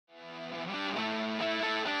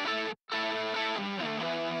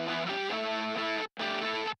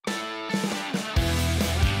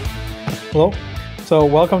Hello. So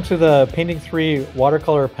welcome to the Painting 3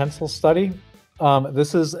 watercolor pencil study.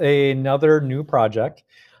 This is another new project.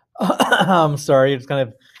 I'm sorry, it's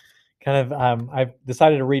I've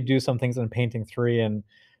decided to redo some things in Painting 3 and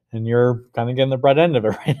you're kind of getting the bread end of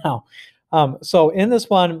it right now. So in this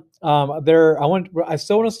one, I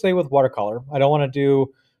still want to stay with watercolor. I don't want to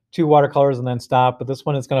do two watercolors and then stop, but this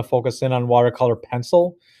one is going to focus in on watercolor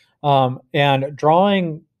pencil. And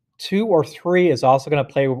drawing two or three is also going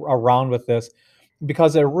to play around with this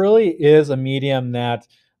because it really is a medium that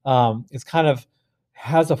is kind of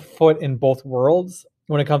has a foot in both worlds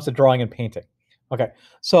when it comes to drawing and painting. Okay,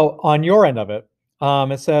 so on your end of it,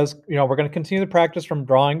 it says, we're going to continue the practice from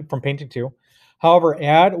painting two. However,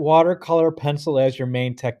 add watercolor pencil as your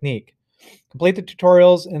main technique. Complete the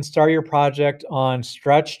tutorials and start your project on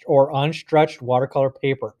stretched or unstretched watercolor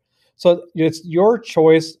paper. So it's your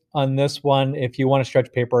choice on this one if you want to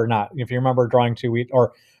stretch paper or not. If you remember drawing two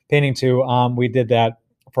or painting two, we did that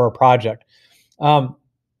for a project. I'm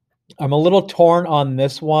a little torn on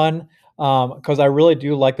this one because I really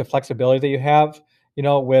do like the flexibility that you have,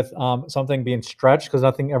 with something being stretched because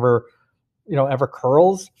nothing ever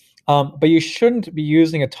curls. But you shouldn't be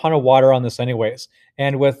using a ton of water on this anyways.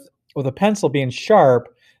 And with a pencil being sharp,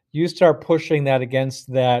 you start pushing that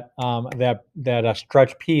against that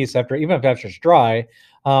stretch piece even if that's just dry.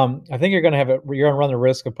 I think you're gonna run the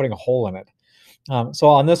risk of putting a hole in it. So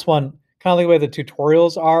on this one, kind of the way the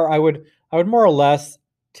tutorials are, I would more or less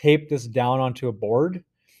tape this down onto a board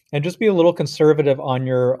and just be a little conservative on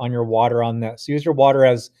your water on this. Use your water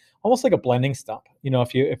as almost like a blending stump,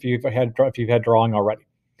 if you've had drawing already.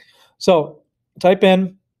 So type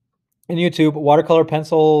in YouTube watercolor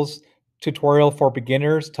pencils tutorial for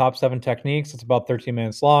beginners, top 7 techniques. It's about 13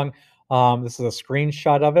 minutes long. This is a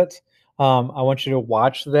screenshot of it. I want you to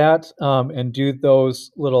watch that and do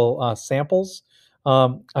those little samples.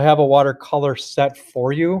 I have a watercolor set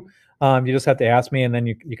for you. You just have to ask me and then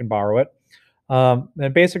you can borrow it.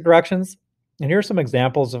 And basic directions. And here's some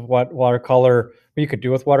examples of what you could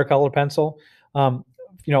do with watercolor pencil.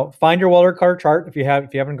 Find your watercolor chart if you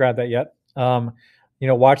haven't grabbed that yet.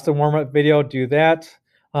 Watch the warm-up video, do that.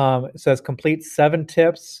 It says complete 7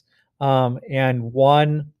 tips and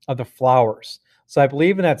 1 of the flowers. So I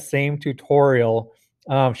believe in that same tutorial,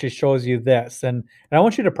 she shows you this, and I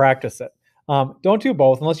want you to practice it. Don't do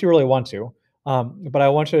both unless you really want to, but I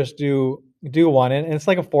want you to just do one, and it's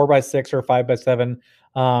like a 4x6 or a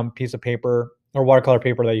 5x7 piece of paper or watercolor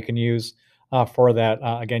paper that you can use for that.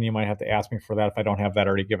 Again, you might have to ask me for that if I don't have that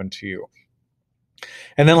already given to you.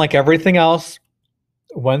 And then, like everything else,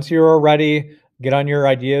 once you're ready, get on your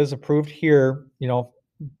ideas approved here,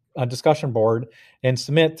 a discussion board, and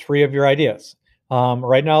submit 3 of your ideas.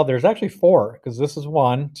 Right now, there's actually 4 because this is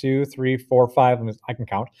 1, 2, 3, 4, 5. I can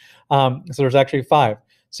count. So there's actually 5.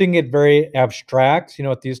 So you can get very abstract,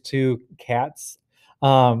 with these 2 cats.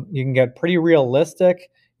 You can get pretty realistic,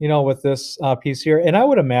 with this piece here. And I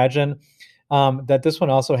would imagine that this one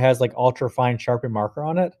also has like ultra fine Sharpie marker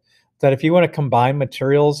on it. That if you want to combine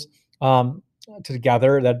materials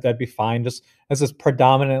together, that'd be fine. Just as this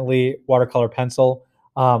predominantly watercolor pencil.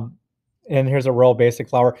 And here's a real basic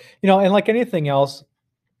flower, and like anything else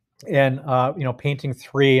in, painting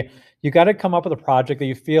 3, you got to come up with a project that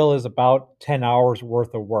you feel is about 10 hours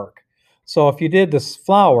worth of work. So if you did this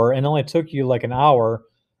flower and it only took you like an hour,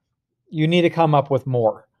 you need to come up with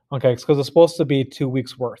more. Okay. Because it's supposed to be 2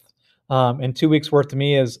 weeks worth. And 2 weeks worth to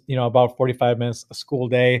me is, about 45 minutes a school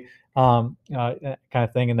day, kind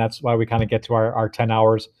of thing. And that's why we kind of get to our 10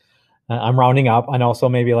 hours. I'm rounding up. I know, so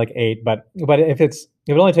maybe like 8, but if it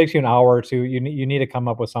only takes you an hour or 2, you need to come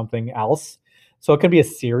up with something else. So it can be a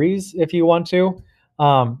series if you want to,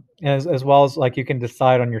 as well as like you can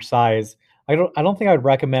decide on your size. I don't think I would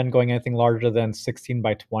recommend going anything larger than 16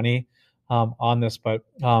 by 20 on this, but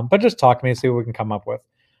just talk to me and see what we can come up with.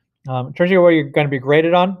 In terms of what you're going to be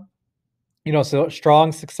graded on, so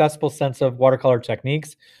strong, successful sense of watercolor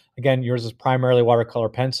techniques. Again, yours is primarily watercolor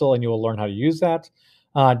pencil, and you will learn how to use that.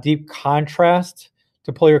 Deep contrast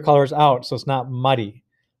to pull your colors out so it's not muddy.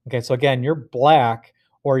 Okay, so again, your black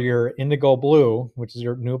or your indigo blue, which is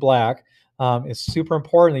your new black, is super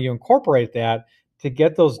important that you incorporate that to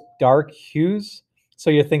get those dark hues so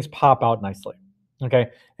your things pop out nicely. Okay,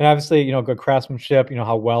 and obviously, good craftsmanship,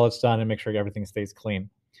 how well it's done, and make sure everything stays clean.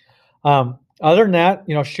 Other than that,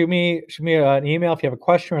 shoot me an email if you have a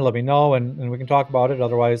question, or let me know, and we can talk about it.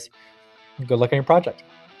 Otherwise, good luck on your project.